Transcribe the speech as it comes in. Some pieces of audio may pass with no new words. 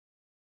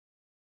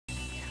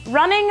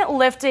Running,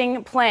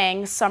 lifting,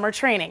 playing, summer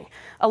training.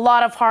 A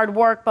lot of hard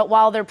work, but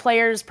while their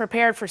players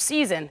prepared for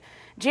season,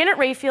 Janet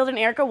Rayfield and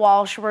Erica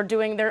Walsh were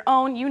doing their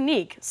own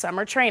unique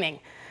summer training.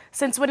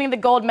 Since winning the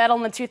gold medal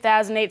in the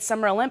 2008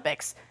 Summer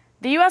Olympics,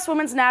 the U.S.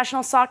 women's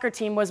national soccer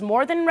team was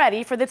more than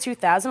ready for the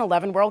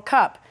 2011 World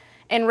Cup,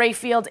 and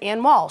Rayfield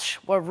and Walsh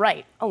were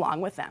right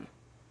along with them.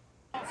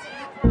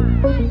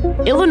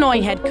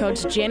 Illinois head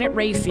coach Janet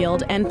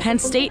Rayfield and Penn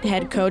State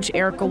head coach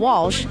Erica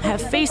Walsh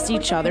have faced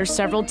each other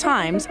several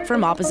times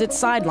from opposite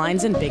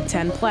sidelines in Big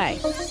Ten play.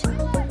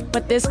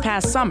 But this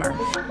past summer,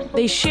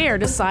 they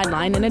shared a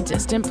sideline in a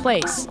distant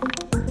place,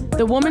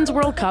 the Women's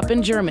World Cup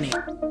in Germany.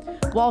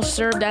 Walsh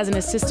served as an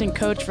assistant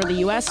coach for the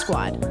U.S.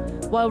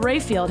 squad, while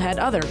Rayfield had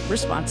other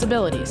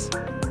responsibilities.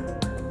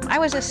 I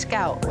was a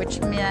scout,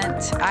 which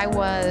meant I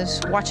was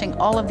watching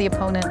all of the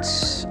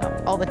opponents,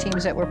 all the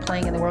teams that were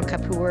playing in the World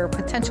Cup who were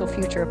potential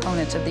future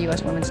opponents of the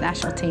U.S. women's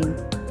national team.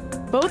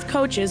 Both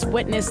coaches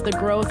witnessed the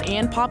growth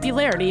and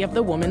popularity of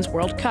the Women's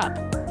World Cup,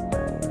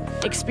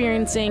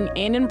 experiencing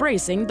and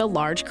embracing the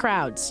large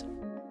crowds.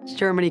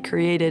 Germany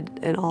created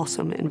an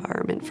awesome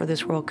environment for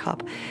this World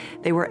Cup.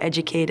 They were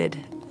educated,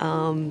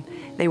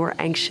 they were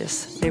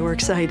anxious, they were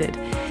excited.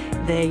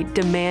 They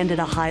demanded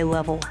a high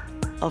level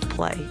of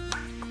play.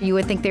 You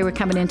would think they were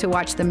coming in to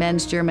watch the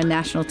men's German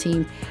national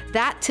team.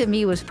 That, to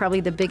me, was probably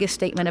the biggest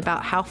statement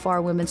about how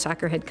far women's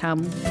soccer had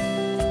come.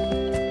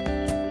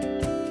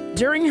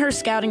 During her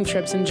scouting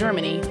trips in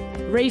Germany,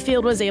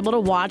 Rayfield was able to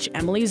watch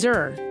Emily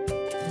Zurr,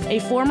 a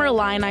former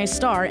Illini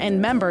star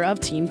and member of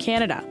Team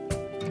Canada.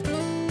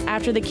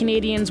 After the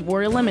Canadians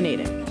were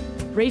eliminated,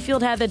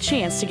 Rayfield had the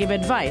chance to give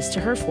advice to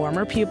her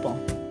former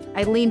pupil.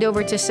 I leaned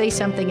over to say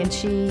something, and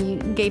she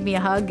gave me a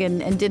hug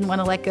and didn't want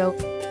to let go.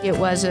 It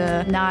was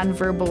a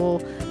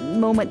nonverbal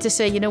moment to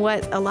say, you know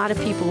what, a lot of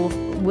people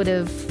would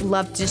have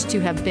loved just to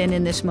have been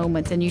in this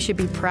moment, and you should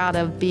be proud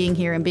of being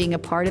here and being a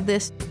part of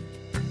this.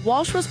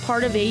 Walsh was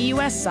part of a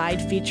U.S.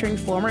 side featuring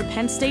former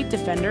Penn State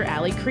defender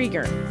Ali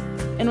Krieger,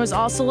 and was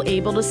also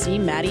able to see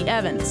Maddie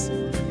Evans,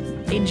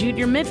 a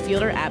junior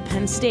midfielder at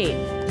Penn State,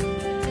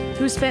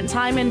 who spent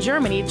time in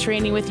Germany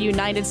training with the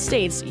United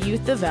States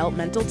Youth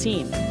Developmental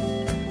Team.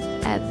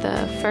 At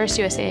the first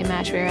USA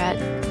match we were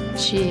at,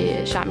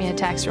 she shot me a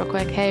text real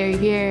quick, hey, are you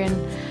here?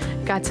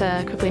 And got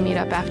to quickly meet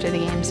up after the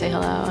game, say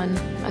hello. And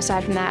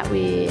aside from that,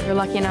 we were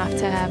lucky enough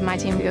to have my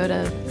team go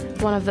to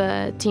one of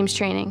the team's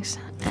trainings,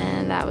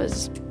 and that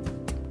was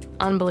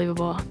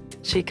unbelievable.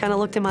 She kind of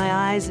looked in my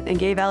eyes and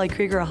gave Ali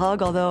Krieger a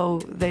hug, although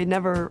they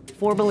never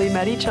formally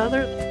met each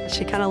other.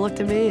 She kind of looked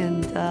at me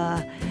and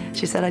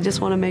she said, I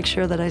just want to make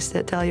sure that I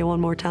tell you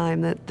one more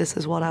time that this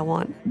is what I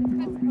want.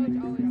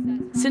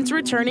 Since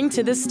returning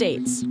to the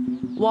States,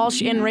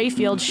 Walsh and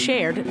Rayfield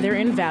shared their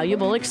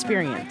invaluable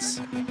experience.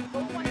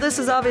 This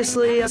is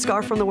obviously a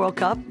scar from the World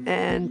Cup,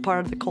 and part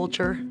of the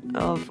culture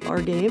of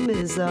our game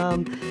is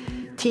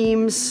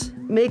teams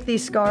make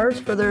these scars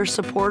for their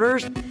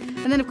supporters.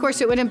 And then, of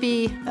course, it wouldn't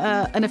be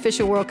an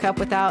official World Cup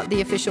without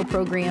the official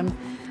program.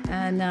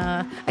 And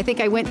I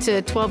think I went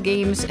to 12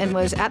 games and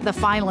was at the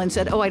final and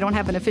said, oh, I don't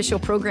have an official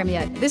program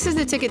yet. This is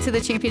the ticket to the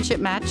championship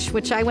match,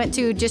 which I went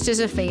to just as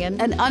a fan.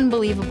 An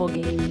unbelievable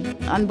game,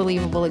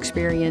 unbelievable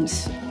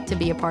experience to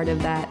be a part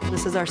of that.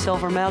 This is our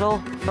silver medal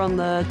from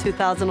the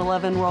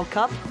 2011 World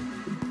Cup.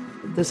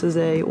 This is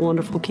a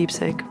wonderful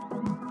keepsake.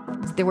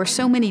 There were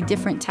so many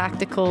different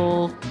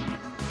tactical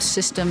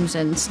systems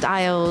and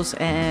styles,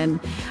 and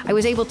I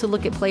was able to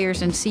look at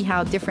players and see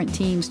how different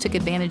teams took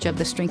advantage of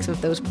the strengths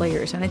of those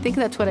players, and I think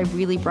that's what I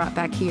really brought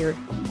back here.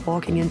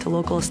 Walking into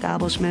local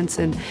establishments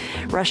and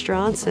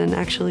restaurants and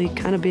actually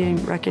kind of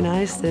being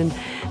recognized and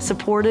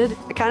supported,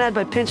 I kind of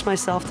had to pinch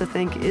myself to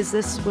think, is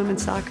this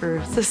women's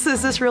soccer? Is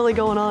this really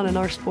going on in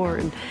our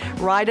sport? And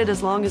ride it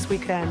as long as we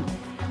can.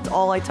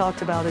 All I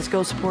talked about is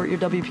go support your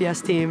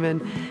WPS team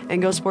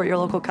and go support your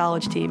local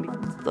college team.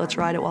 Let's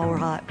ride it while we're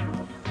hot.